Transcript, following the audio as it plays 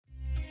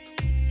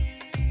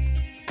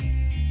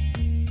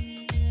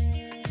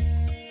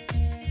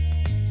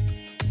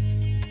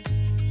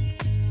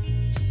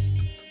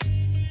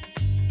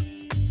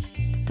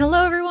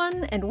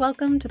and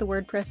welcome to the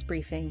WordPress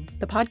Briefing,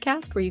 the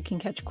podcast where you can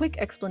catch quick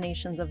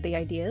explanations of the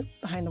ideas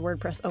behind the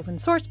WordPress open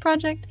source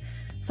project,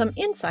 some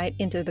insight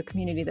into the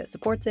community that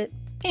supports it,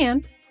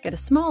 and get a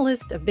small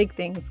list of big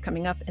things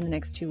coming up in the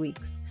next 2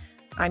 weeks.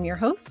 I'm your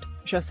host,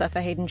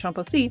 Josepha Haydn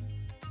Champosi.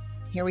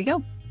 Here we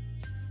go.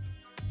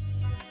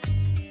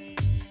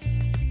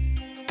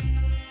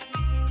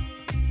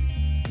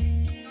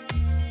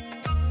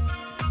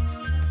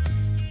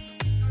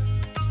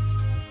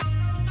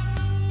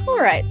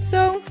 All right,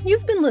 so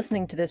you've been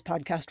listening to this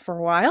podcast for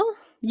a while.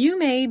 You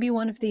may be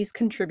one of these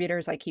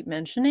contributors I keep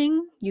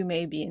mentioning. You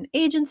may be an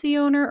agency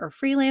owner or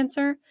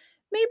freelancer.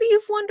 Maybe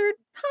you've wondered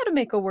how to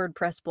make a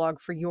WordPress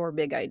blog for your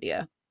big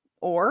idea.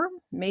 Or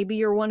maybe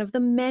you're one of the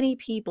many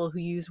people who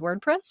use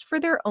WordPress for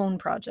their own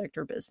project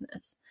or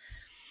business.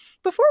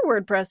 Before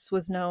WordPress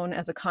was known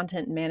as a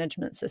content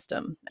management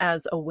system,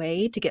 as a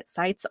way to get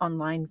sites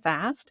online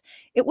fast,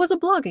 it was a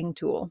blogging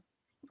tool.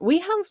 We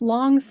have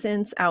long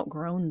since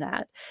outgrown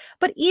that,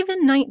 but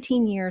even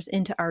 19 years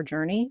into our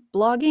journey,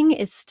 blogging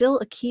is still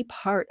a key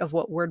part of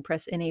what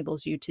WordPress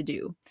enables you to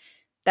do.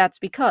 That's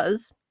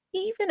because,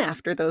 even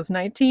after those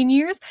 19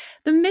 years,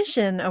 the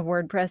mission of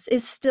WordPress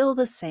is still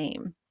the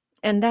same,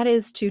 and that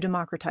is to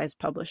democratize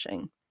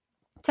publishing,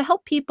 to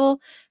help people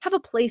have a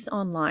place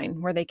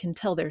online where they can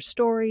tell their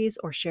stories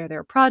or share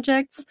their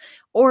projects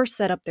or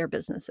set up their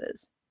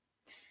businesses.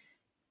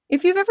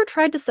 If you've ever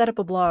tried to set up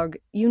a blog,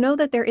 you know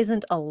that there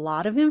isn't a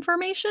lot of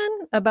information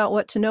about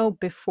what to know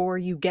before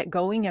you get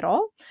going at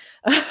all.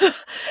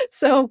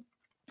 So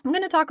I'm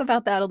going to talk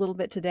about that a little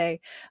bit today.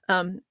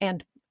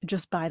 And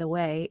just by the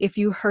way, if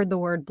you heard the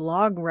word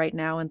blog right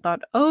now and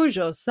thought, oh,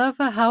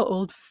 Josepha, how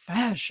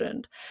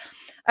old-fashioned.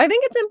 I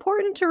think it's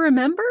important to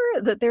remember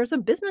that there's a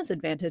business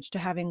advantage to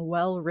having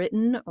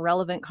well-written,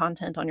 relevant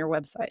content on your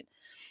website.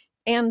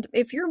 And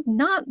if you're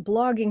not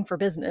blogging for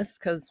business,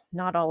 because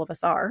not all of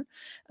us are,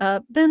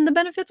 then the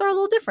benefits are a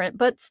little different,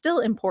 but still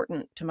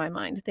important to my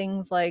mind.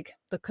 Things like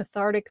the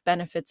cathartic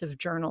benefits of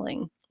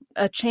journaling,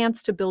 a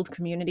chance to build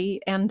community,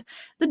 and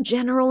the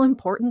general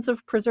importance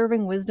of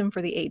preserving wisdom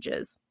for the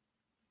ages.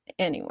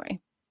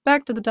 Anyway,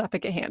 back to the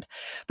topic at hand.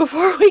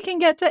 Before we can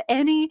get to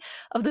any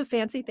of the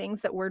fancy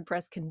things that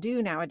WordPress can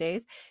do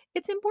nowadays,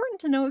 it's important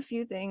to know a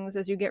few things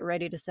as you get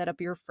ready to set up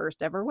your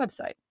first ever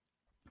website.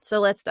 So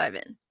let's dive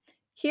in.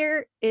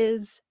 Here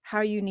is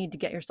how you need to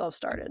get yourself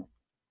started.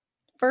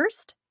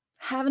 First,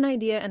 have an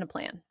idea and a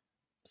plan.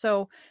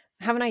 So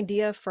have an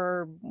idea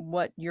for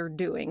what you're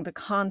doing, the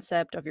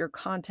concept of your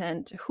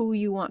content, who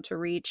you want to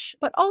reach,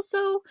 but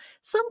also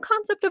some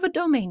concept of a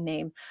domain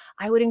name.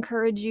 I would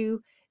encourage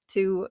you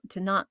to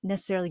not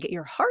necessarily get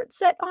your heart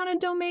set on a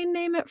domain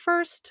name at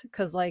first,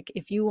 because like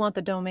if you want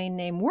the domain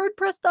name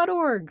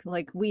wordpress.org,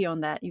 like we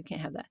own that, you can't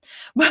have that.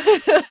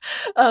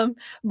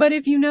 But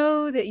if you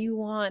know that you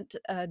want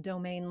a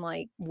domain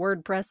like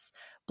WordPress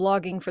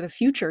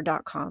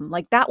bloggingforthefuture.com,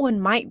 like that one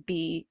might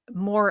be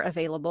more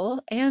available.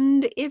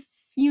 And if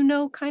you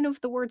know kind of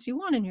the words you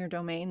want in your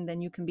domain,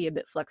 then you can be a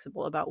bit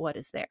flexible about what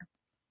is there.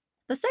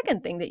 The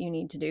second thing that you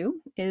need to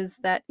do is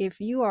that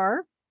if you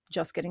are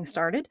just getting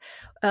started,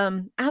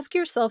 ask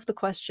yourself the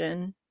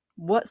question,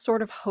 what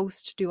sort of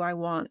host do I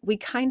want? We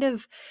kind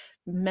of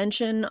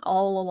mention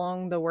all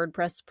along the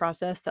WordPress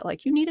process that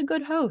like you need a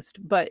good host,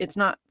 but it's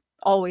not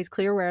always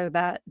clear where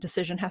that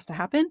decision has to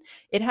happen.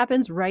 It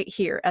happens right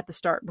here at the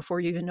start before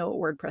you even know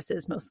what WordPress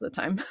is most of the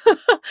time.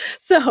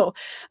 So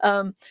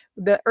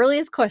the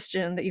earliest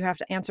question that you have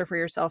to answer for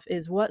yourself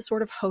is, what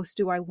sort of host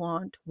do I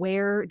want?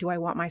 Where do I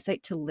want my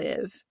site to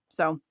live?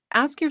 So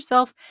ask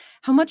yourself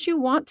how much you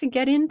want to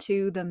get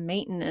into the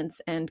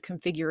maintenance and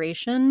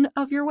configuration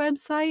of your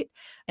website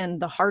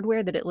and the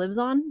hardware that it lives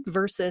on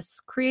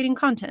versus creating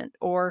content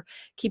or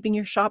keeping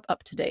your shop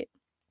up to date.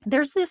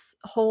 There's this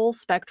whole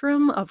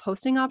spectrum of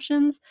hosting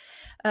options,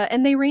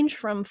 and they range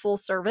from full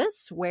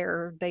service,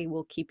 where they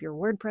will keep your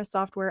WordPress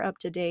software up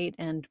to date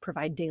and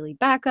provide daily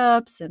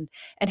backups and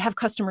have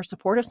customer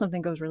support if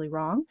something goes really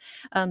wrong.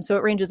 So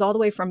it ranges all the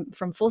way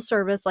from full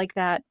service like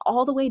that,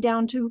 all the way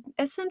down to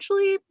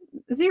essentially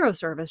zero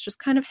service, just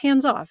kind of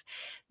hands off.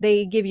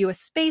 They give you a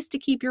space to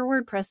keep your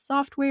WordPress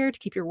software, to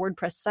keep your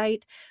WordPress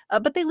site,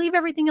 but they leave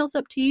everything else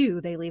up to you.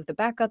 They leave the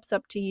backups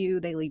up to you.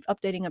 They leave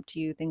updating up to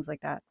you, things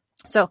like that.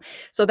 So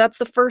that's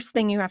the first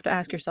thing you have to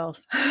ask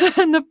yourself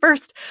and the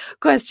first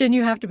question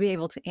you have to be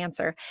able to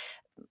answer.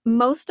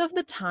 Most of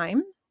the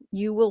time,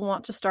 you will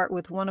want to start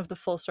with one of the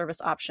full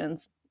service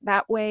options.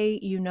 That way,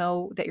 you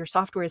know that your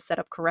software is set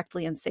up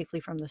correctly and safely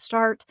from the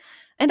start.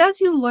 And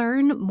as you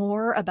learn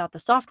more about the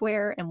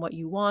software and what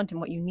you want and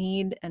what you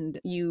need,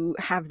 and you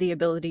have the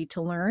ability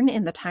to learn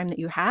in the time that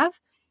you have,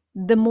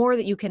 the more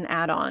that you can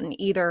add on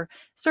either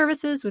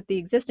services with the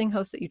existing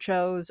host that you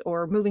chose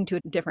or moving to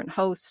a different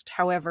host,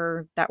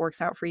 however that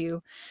works out for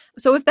you.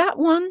 So if that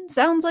one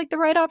sounds like the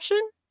right option,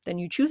 then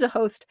you choose a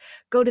host,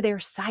 go to their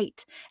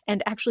site,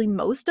 and actually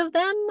most of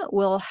them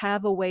will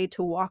have a way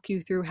to walk you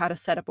through how to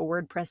set up a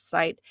WordPress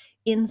site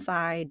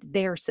inside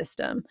their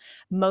system.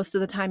 Most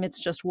of the time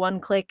it's just one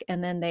click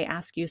and then they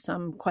ask you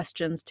some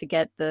questions to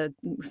get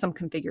some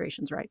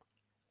configurations right.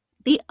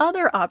 The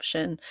other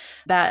option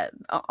that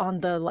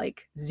on the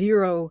like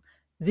zero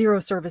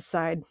service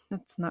side,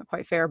 that's not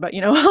quite fair, but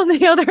on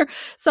the other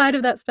side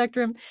of that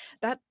spectrum,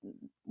 that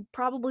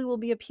probably will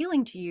be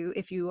appealing to you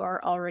if you are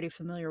already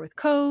familiar with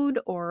code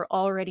or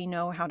already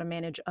know how to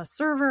manage a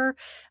server,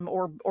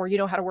 or you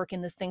know how to work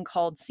in this thing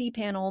called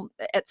cPanel,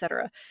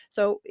 etc.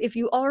 So if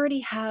you already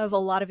have a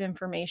lot of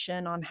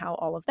information on how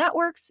all of that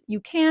works, you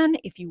can,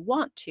 if you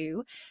want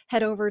to,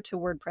 head over to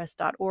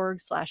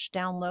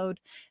wordpress.org/download,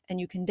 and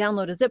you can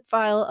download a zip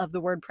file of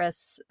the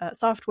WordPress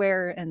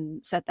software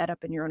and set that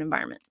up in your own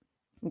environment.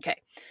 Okay,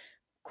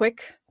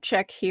 quick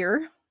check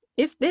here.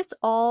 If this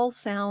all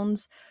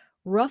sounds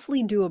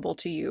roughly doable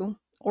to you,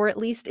 or at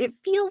least it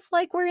feels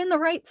like we're in the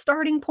right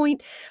starting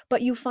point,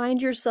 but you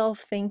find yourself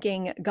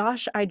thinking,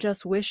 gosh, I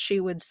just wish she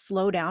would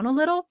slow down a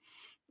little,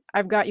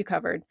 I've got you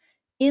covered.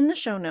 In the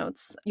show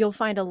notes, you'll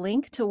find a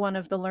link to one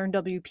of the Learn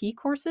WP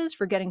courses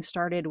for getting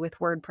started with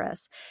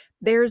WordPress.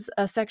 There's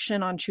a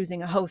section on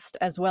choosing a host,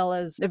 as well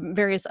as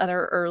various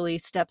other early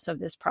steps of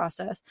this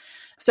process.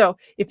 So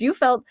if you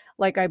felt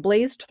like I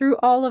blazed through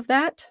all of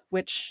that,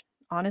 which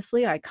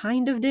honestly, I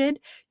kind of did,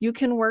 you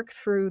can work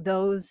through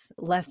those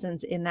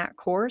lessons in that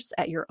course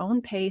at your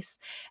own pace,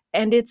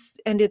 and it's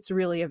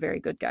really a very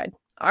good guide.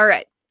 All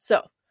right,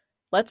 so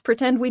let's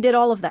pretend we did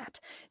all of that.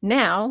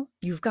 Now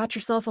you've got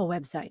yourself a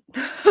website.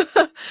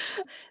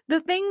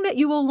 The thing that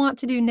you will want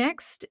to do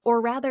next,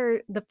 or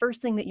rather the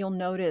first thing that you'll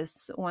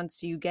notice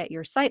once you get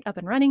your site up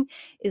and running,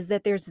 is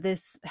that there's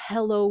this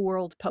Hello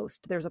World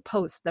post. There's a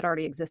post that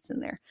already exists in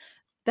there.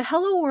 The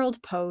Hello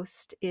World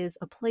post is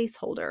a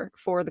placeholder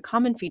for the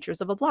common features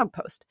of a blog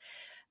post.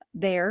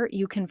 There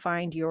you can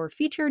find your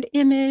featured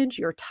image,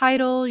 your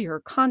title, your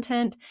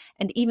content,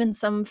 and even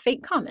some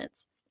fake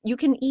comments. You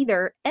can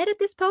either edit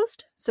this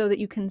post so that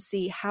you can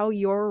see how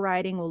your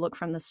writing will look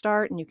from the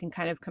start, and you can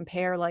kind of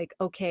compare like,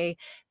 okay,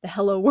 the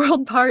Hello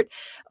World part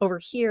over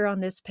here on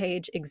this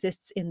page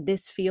exists in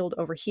this field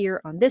over here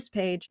on this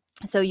page.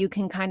 So you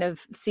can kind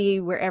of see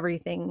where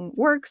everything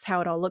works, how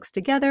it all looks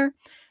together.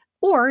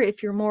 Or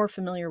if you're more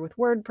familiar with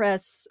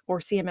WordPress or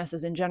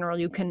CMSs in general,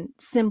 you can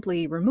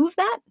simply remove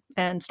that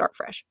and start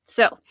fresh.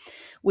 So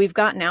we've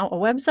got now a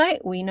website.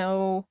 We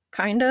know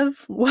kind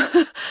of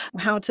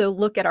how to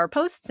look at our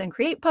posts and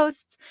create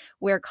posts,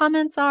 where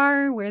comments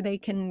are, where they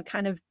can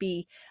kind of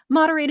be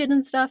moderated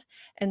and stuff.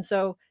 And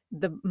so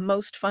the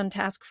most fun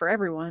task for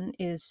everyone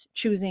is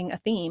choosing a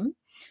theme.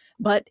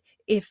 But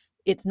if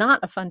it's not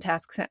a fun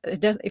task,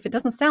 if it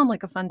doesn't sound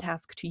like a fun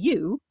task to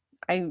you,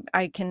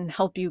 I can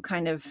help you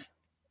kind of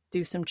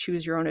do some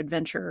choose your own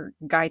adventure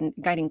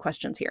guiding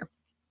questions here.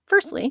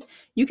 Firstly,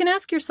 you can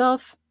ask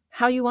yourself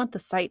how you want the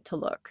site to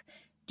look.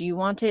 Do you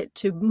want it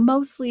to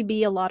mostly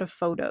be a lot of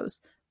photos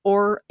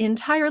or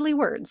entirely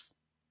words?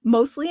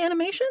 Mostly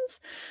animations?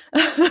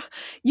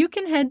 You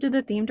can head to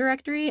the theme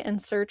directory and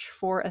search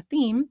for a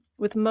theme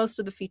with most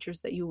of the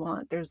features that you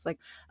want. There's like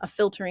a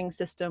filtering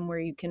system where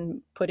you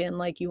can put in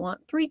like you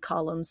want 3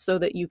 columns so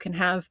that you can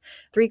have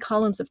 3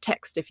 columns of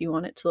text if you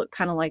want it to look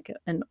kind of like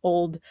an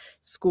old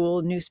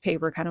school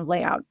newspaper kind of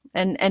layout,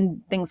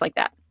 and things like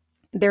that.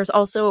 There's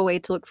also a way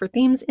to look for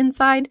themes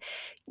inside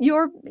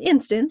your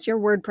instance, your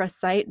WordPress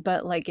site,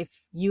 but like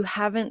if you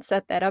haven't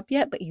set that up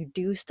yet, but you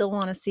do still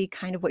want to see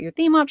kind of what your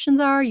theme options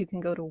are, you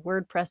can go to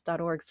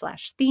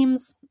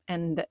wordpress.org/themes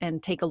and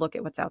take a look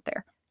at what's out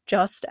there.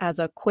 Just as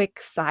a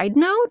quick side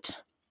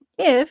note,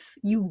 if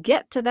you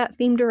get to that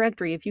theme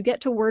directory, if you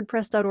get to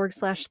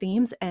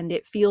wordpress.org/themes and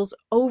it feels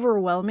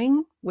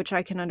overwhelming, which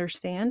I can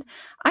understand,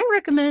 I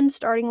recommend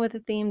starting with a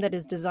theme that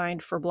is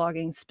designed for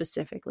blogging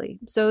specifically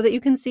so that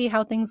you can see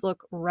how things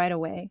look right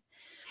away.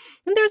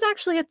 And there's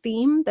actually a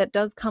theme that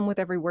does come with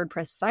every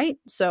WordPress site.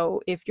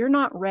 So if you're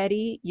not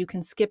ready, you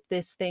can skip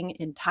this thing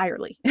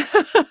entirely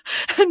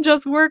and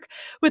just work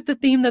with the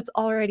theme that's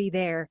already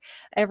there.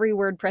 Every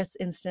WordPress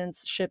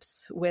instance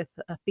ships with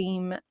a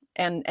theme,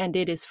 and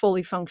it is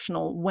fully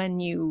functional when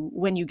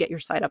you get your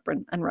site up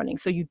and running.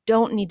 So you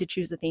don't need to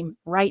choose a theme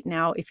right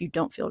now if you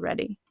don't feel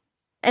ready.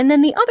 And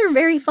then the other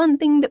very fun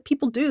thing that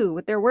people do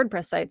with their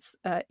WordPress sites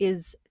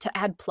is to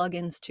add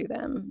plugins to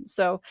them.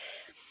 So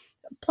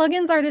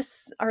plugins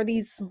are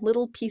these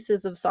little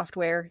pieces of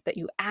software that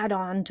you add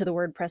on to the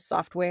WordPress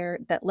software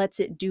that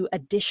lets it do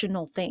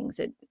additional things.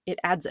 It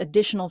adds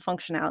additional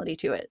functionality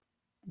to it.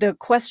 The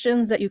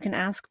questions that you can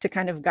ask to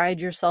kind of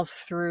guide yourself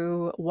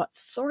through what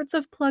sorts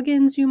of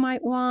plugins you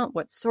might want,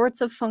 what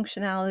sorts of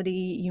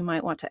functionality you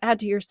might want to add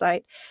to your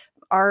site,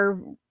 are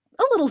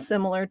a little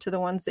similar to the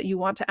ones that you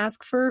want to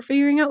ask for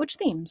figuring out which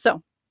theme.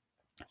 So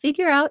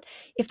figure out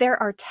if there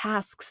are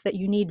tasks that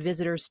you need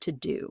visitors to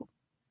do.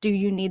 Do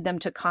you need them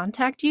to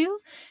contact you?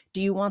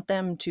 Do you want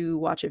them to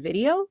watch a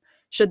video?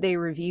 Should they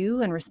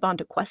review and respond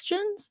to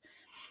questions?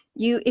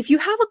 If you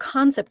have a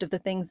concept of the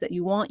things that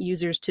you want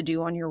users to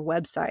do on your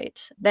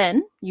website,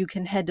 then you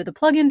can head to the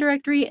plugin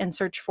directory and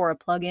search for a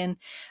plugin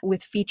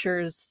with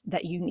features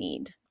that you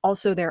need.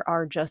 Also, there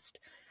are just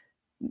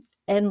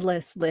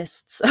endless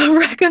lists of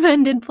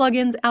recommended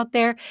plugins out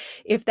there.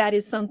 If that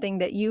is something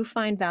that you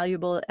find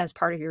valuable as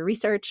part of your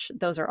research,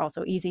 those are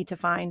also easy to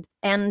find.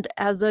 And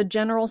as a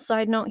general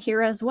side note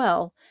here as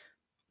well,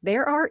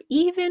 there are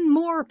even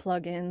more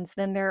plugins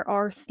than there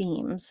are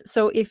themes.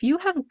 So if you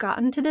have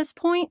gotten to this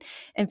point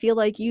and feel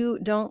like you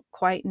don't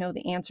quite know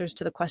the answers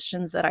to the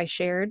questions that I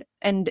shared,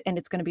 and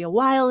it's going to be a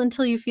while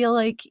until you feel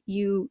like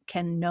you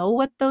can know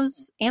what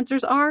those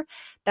answers are,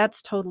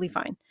 that's totally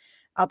fine.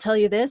 I'll tell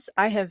you this,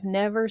 I have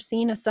never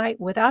seen a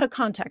site without a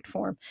contact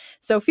form.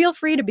 So feel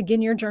free to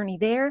begin your journey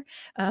there.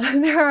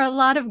 There are a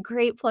lot of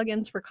great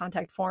plugins for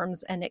contact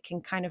forms, and it can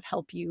kind of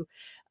help you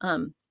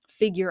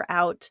figure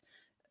out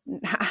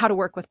how to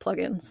work with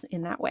plugins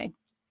in that way.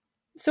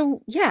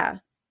 So yeah,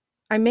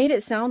 I made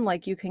it sound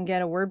like you can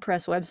get a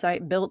WordPress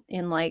website built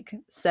in like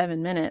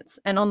 7 minutes.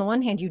 And on the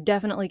one hand, you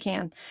definitely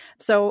can.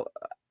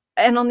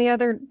 And on the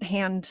other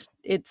hand,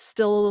 it's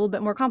still a little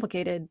bit more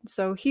complicated.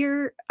 So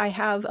here I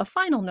have a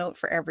final note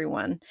for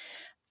everyone.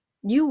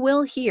 You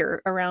will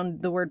hear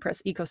around the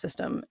WordPress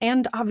ecosystem,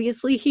 and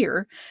obviously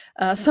here,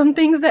 some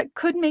things that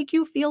could make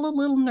you feel a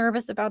little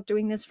nervous about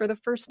doing this for the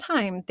first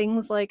time.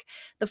 Things like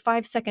the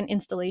 5-second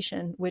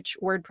installation, which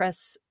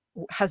WordPress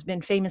has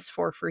been famous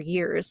for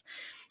years,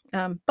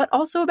 but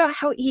also about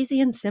how easy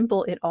and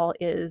simple it all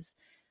is.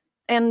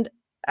 And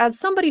as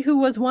somebody who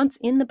was once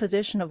in the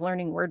position of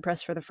learning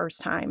WordPress for the first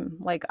time,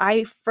 like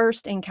I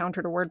first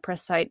encountered a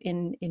WordPress site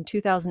in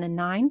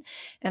 2009,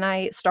 and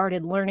I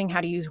started learning how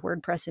to use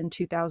WordPress in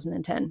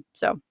 2010.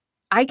 So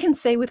I can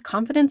say with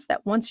confidence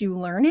that once you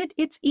learn it,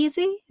 it's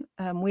easy.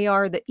 We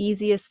are the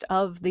easiest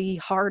of the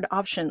hard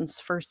options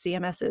for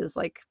CMSs,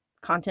 like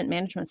content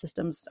management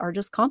systems are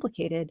just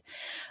complicated.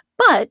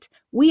 But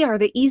we are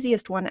the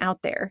easiest one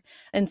out there.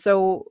 And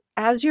so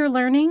as you're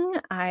learning,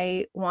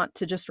 I want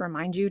to just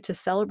remind you to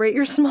celebrate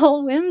your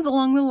small wins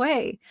along the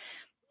way.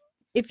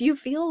 If you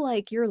feel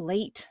like you're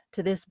late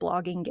to this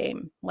blogging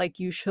game, like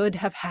you should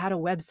have had a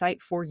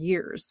website for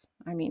years,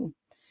 I mean,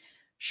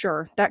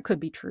 sure, that could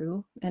be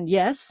true. And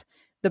yes,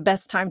 the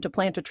best time to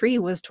plant a tree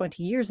was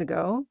 20 years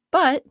ago,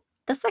 but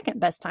the second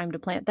best time to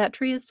plant that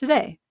tree is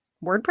today.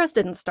 WordPress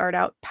didn't start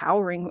out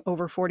powering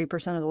over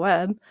 40% of the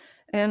web,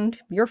 and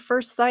your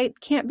first site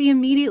can't be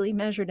immediately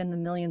measured in the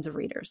millions of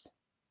readers.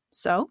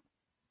 So,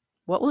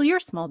 what will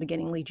your small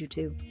beginning lead you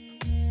to?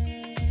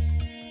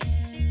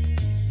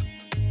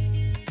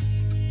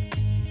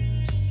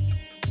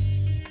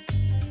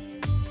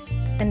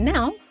 And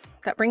now,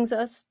 that brings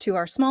us to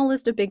our small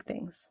list of big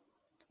things.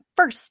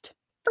 First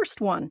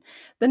one,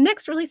 the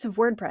next release of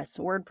WordPress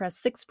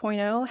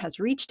 6.0, has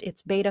reached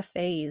its beta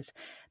phase.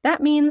 That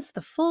means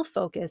the full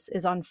focus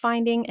is on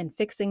finding and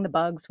fixing the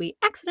bugs we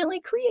accidentally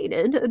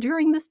created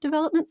during this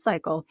development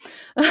cycle.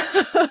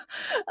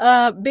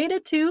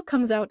 Beta 2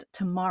 comes out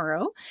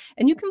tomorrow,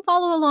 and you can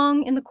follow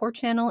along in the core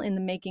channel in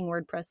the Making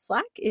WordPress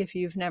Slack if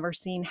you've never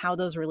seen how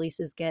those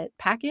releases get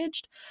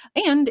packaged,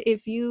 and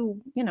if you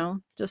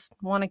just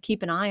want to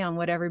keep an eye on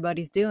what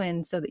everybody's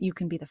doing so that you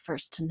can be the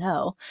first to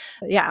know.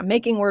 Yeah,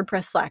 Making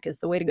WordPress Slack is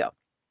the way to go.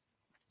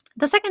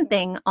 The second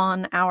thing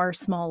on our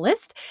small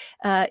list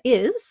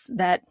is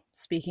that,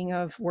 speaking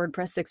of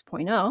WordPress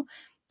 6.0,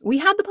 we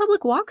had the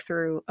public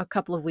walkthrough a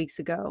couple of weeks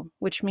ago,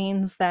 which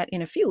means that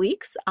in a few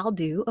weeks, I'll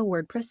do a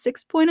WordPress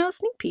 6.0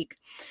 sneak peek.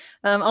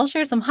 I'll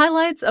share some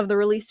highlights of the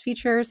release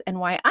features and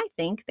why I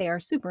think they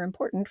are super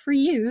important for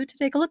you to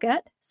take a look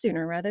at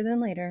sooner rather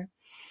than later.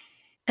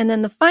 And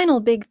then the final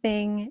big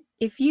thing,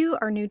 if you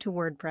are new to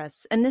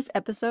WordPress and this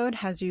episode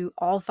has you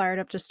all fired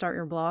up to start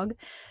your blog,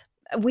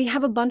 we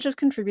have a bunch of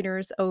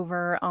contributors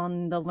over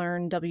on the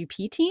Learn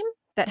WP team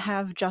that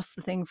have just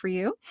the thing for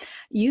you.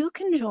 You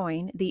can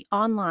join the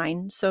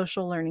online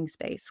social learning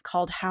space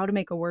called How to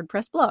Make a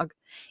WordPress Blog.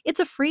 It's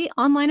a free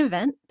online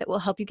event that will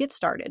help you get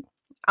started.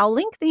 I'll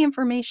link the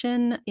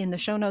information in the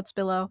show notes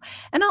below,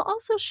 and I'll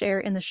also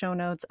share in the show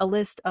notes a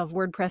list of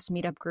WordPress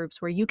meetup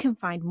groups where you can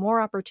find more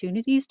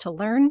opportunities to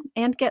learn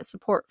and get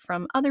support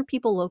from other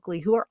people locally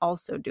who are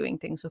also doing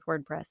things with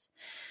WordPress.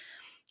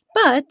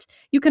 But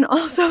you can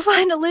also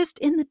find a list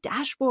in the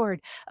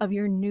dashboard of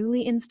your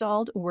newly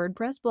installed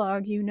WordPress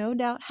blog you no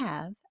doubt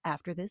have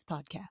after this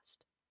podcast.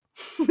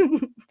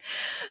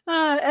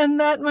 And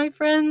that, my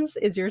friends,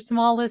 is your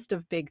small list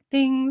of big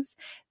things.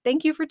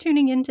 Thank you for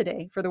tuning in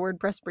today for the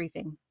WordPress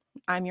briefing.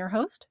 I'm your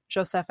host,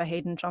 Josepha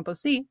Haden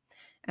Chomphosy,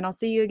 and I'll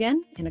see you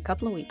again in a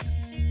couple of weeks.